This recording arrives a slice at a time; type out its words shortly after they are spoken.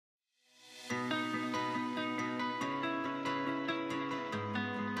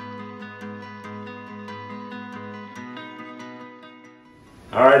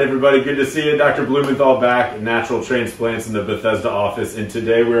All right, everybody, good to see you. Dr. Blumenthal back at Natural Transplants in the Bethesda office, and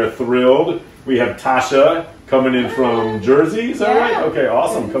today we're thrilled. We have Tasha coming in from Jersey, is that right? Okay,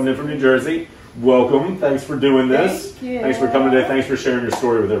 awesome, coming in from New Jersey. Welcome, thanks for doing this. Thank you. Thanks for coming today, thanks for sharing your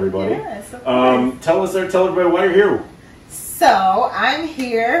story with everybody. Yes, of tell everybody why you're here. So, I'm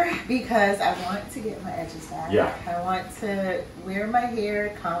here because I want to get my edges back. Yeah. I want to wear my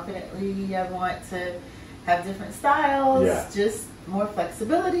hair confidently. I want to have different styles. Yeah. Just more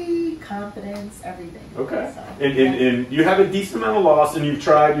flexibility, confidence, everything. Okay. So, and you have a decent amount of loss, and you've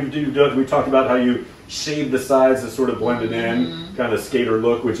tried, we talked about how you shaved the sides to sort of blend it in, kind of skater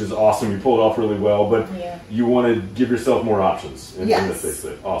look, which is awesome. You pulled it off really well, but you want to give yourself more options in this fix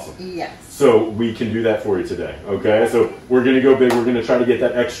it. Awesome. Yes. So we can do that for you today, okay? So we're going to go big. We're going to try to get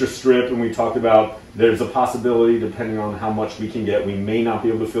that extra strip, and we talked about there's a possibility, depending on how much we can get, we may not be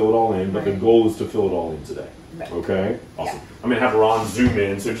able to fill it all in, but the goal is to fill it all in today. Okay? Awesome. Yeah. I'm going to have Ron zoom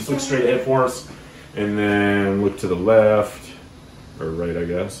in, so just look straight ahead for us, and then look to the left, or right, I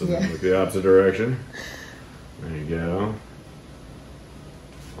guess, and then look the opposite direction. There you go.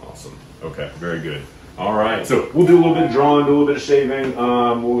 Awesome. Okay, very good. All right, so we'll do a little bit of drawing, do a little bit of shaving.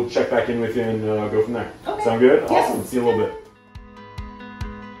 We'll check back in with you and go from there. Okay. Sound good? Awesome. Yes. See you in a little bit.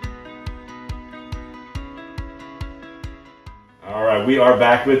 All right, we are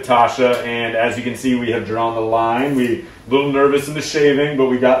back with Tasha, and as you can see, we have drawn the line. We a little nervous in the shaving, but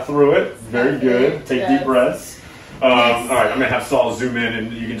we got through it. Very good. Take deep breaths. All right, I'm gonna have Saul zoom in,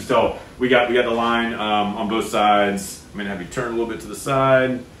 and you can just tell we got the line on both sides. I'm gonna have you turn a little bit to the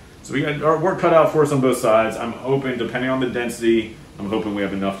side. So we got our work cut out for us on both sides. I'm hoping, depending on the density, I'm hoping we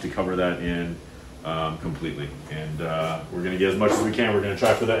have enough to cover that in completely. And we're going to get as much as we can. We're going to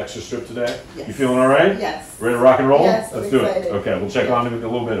try for that extra strip today. Yes. You feeling all right? Yes. Ready to rock and roll? Yes, Let's do it. Okay, we'll check on it in a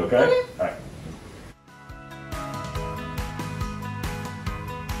little bit, okay? All right.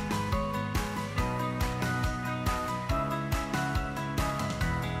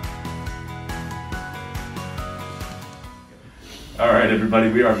 All right, everybody,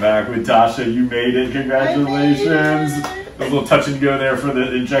 we are back with Tasha. You made it. Congratulations. A little touch and go there for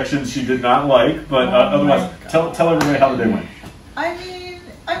the injections she did not like, but otherwise, tell everybody how the day went. I mean,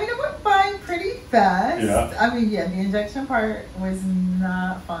 it went fine pretty fast. Yeah. I mean, the injection part was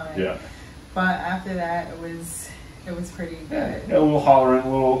not fun. Yeah. But after that, it was pretty good. Yeah, a little hollering, a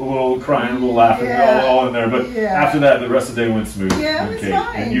little crying, a little laughing, all in there. But after that, the rest of the day went smooth. Yeah, it was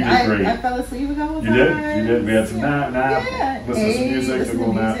fine. And you did great. I fell asleep a couple times. You did? We had some nap, listen to some music, took a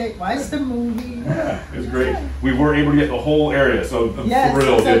little nap. Watched the movie. Yeah, it was great. We were able to get the whole area, so I'm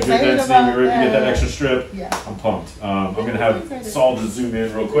thrilled. So Good density. We were able to get that extra strip. Yeah. I'm pumped. I'm going to have Saul just zoom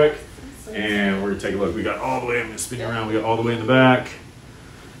in real quick, and we're going to take a look. We got all the way, I'm going to spin you around. We got all the way in the back,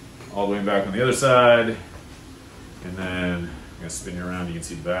 all the way back on the other side. And then I'm going to spin you around. You can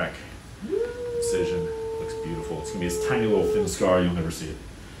see the back incision. Looks beautiful. It's going to be this tiny little thin scar. You'll never see it.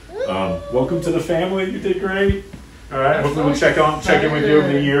 Welcome to the family. You did great. All right. Hopefully we'll check in with you over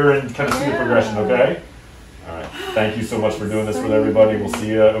the year and kind of see the progression, okay? All right. Thank you so much for doing this with everybody. We'll see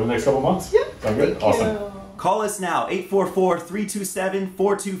you over the next couple of months. Yep. Sound good? Awesome. Call us now,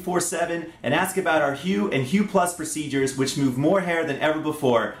 844-327-4247, and ask about our Hue and Hue Plus procedures, which move more hair than ever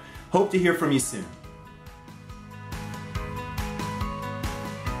before. Hope to hear from you soon.